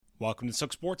Welcome to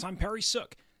Sook Sports. I'm Perry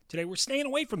Sook. Today we're staying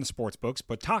away from the sports books,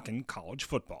 but talking college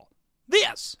football.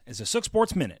 This is a Sook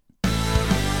Sports Minute.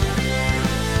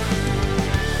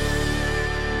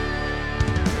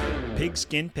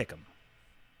 Pigskin Pick'em.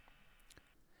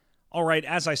 All right,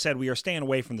 as I said, we are staying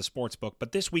away from the sports book,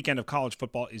 but this weekend of college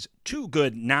football is too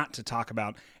good not to talk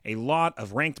about. A lot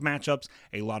of ranked matchups,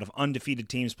 a lot of undefeated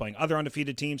teams playing other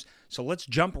undefeated teams. So let's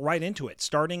jump right into it,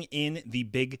 starting in the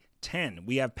Big Ten.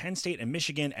 We have Penn State and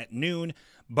Michigan at noon,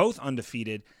 both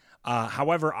undefeated.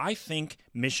 However, I think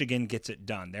Michigan gets it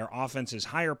done. Their offense is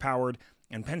higher powered,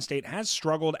 and Penn State has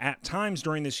struggled at times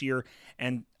during this year,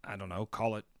 and I don't know,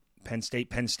 call it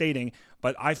Penn Stating,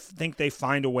 but I think they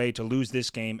find a way to lose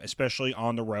this game, especially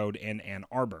on the road in Ann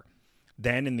Arbor.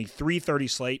 Then in the 3:30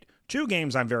 slate, two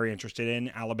games I'm very interested in,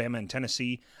 Alabama and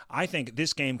Tennessee. I think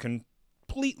this game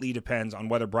completely depends on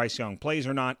whether Bryce Young plays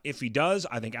or not. If he does,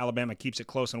 I think Alabama keeps it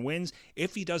close and wins.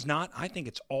 If he does not, I think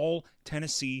it's all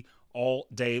Tennessee all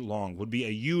day long. Would be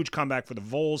a huge comeback for the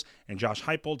Vols and Josh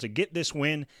Heupel to get this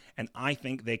win, and I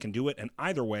think they can do it. And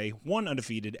either way, one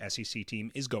undefeated SEC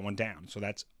team is going down, so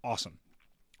that's awesome.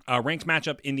 Ranked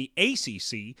matchup in the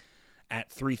ACC at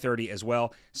 3:30 as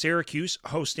well. Syracuse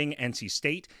hosting NC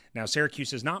State. Now,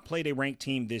 Syracuse has not played a ranked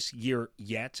team this year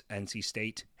yet. NC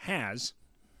State has,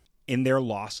 in their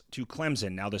loss to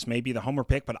Clemson. Now, this may be the homer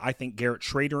pick, but I think Garrett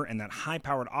Schrader and that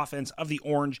high-powered offense of the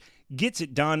Orange gets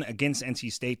it done against NC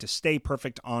State to stay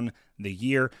perfect on the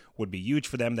year. Would be huge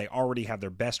for them. They already have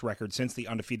their best record since the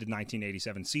undefeated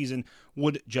 1987 season.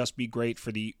 Would just be great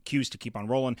for the Qs to keep on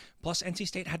rolling. Plus, NC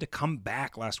State had to come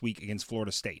back last week against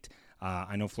Florida State.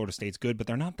 I know Florida State's good, but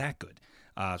they're not that good.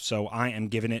 So I am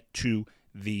giving it to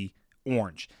the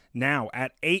Orange. Now,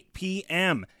 at 8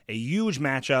 p.m., a huge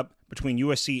matchup between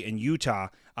USC and Utah.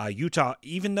 Utah,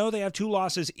 even though they have two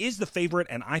losses, is the favorite,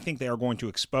 and I think they are going to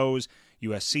expose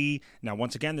USC. Now,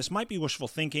 once again, this might be wishful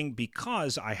thinking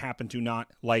because I happen to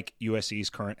not like USC's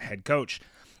current head coach.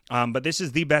 But this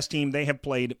is the best team they have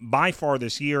played by far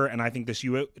this year, and I think this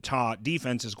Utah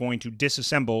defense is going to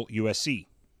disassemble USC.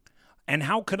 And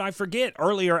how could I forget?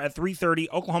 Earlier at 3:30,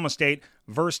 Oklahoma State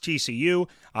versus TCU.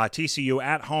 TCU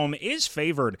at home is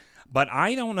favored, but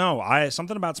I don't know.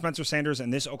 Something about Spencer Sanders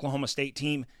and this Oklahoma State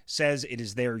team says it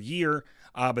is their year.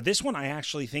 But this one I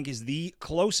actually think is the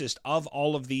closest of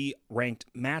all of the ranked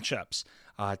matchups.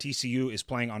 TCU is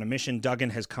playing on a mission. Duggan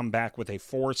has come back with a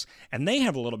force, and they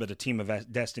have a little bit of Team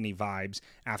of Destiny vibes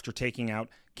after taking out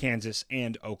Kansas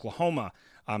and Oklahoma.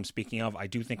 Speaking of, I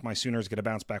do think my Sooners get a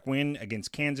bounce-back win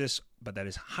against Kansas, but that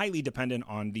is highly dependent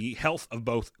on the health of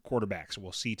both quarterbacks.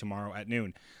 We'll see tomorrow at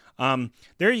noon.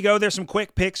 There you go. There's some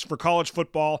quick picks for college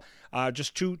football.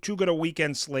 Just too good a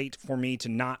weekend slate for me to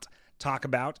not talk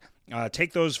about.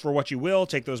 Take those for what you will.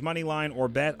 Take those money line or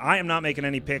bet. I am not making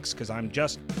any picks because I'm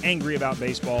just angry about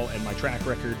baseball and my track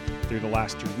record through the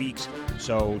last 2 weeks.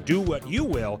 So do what you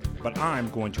will, but I'm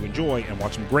going to enjoy and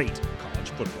watch some great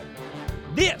college football.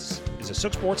 This is a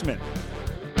Sook Sports Minute.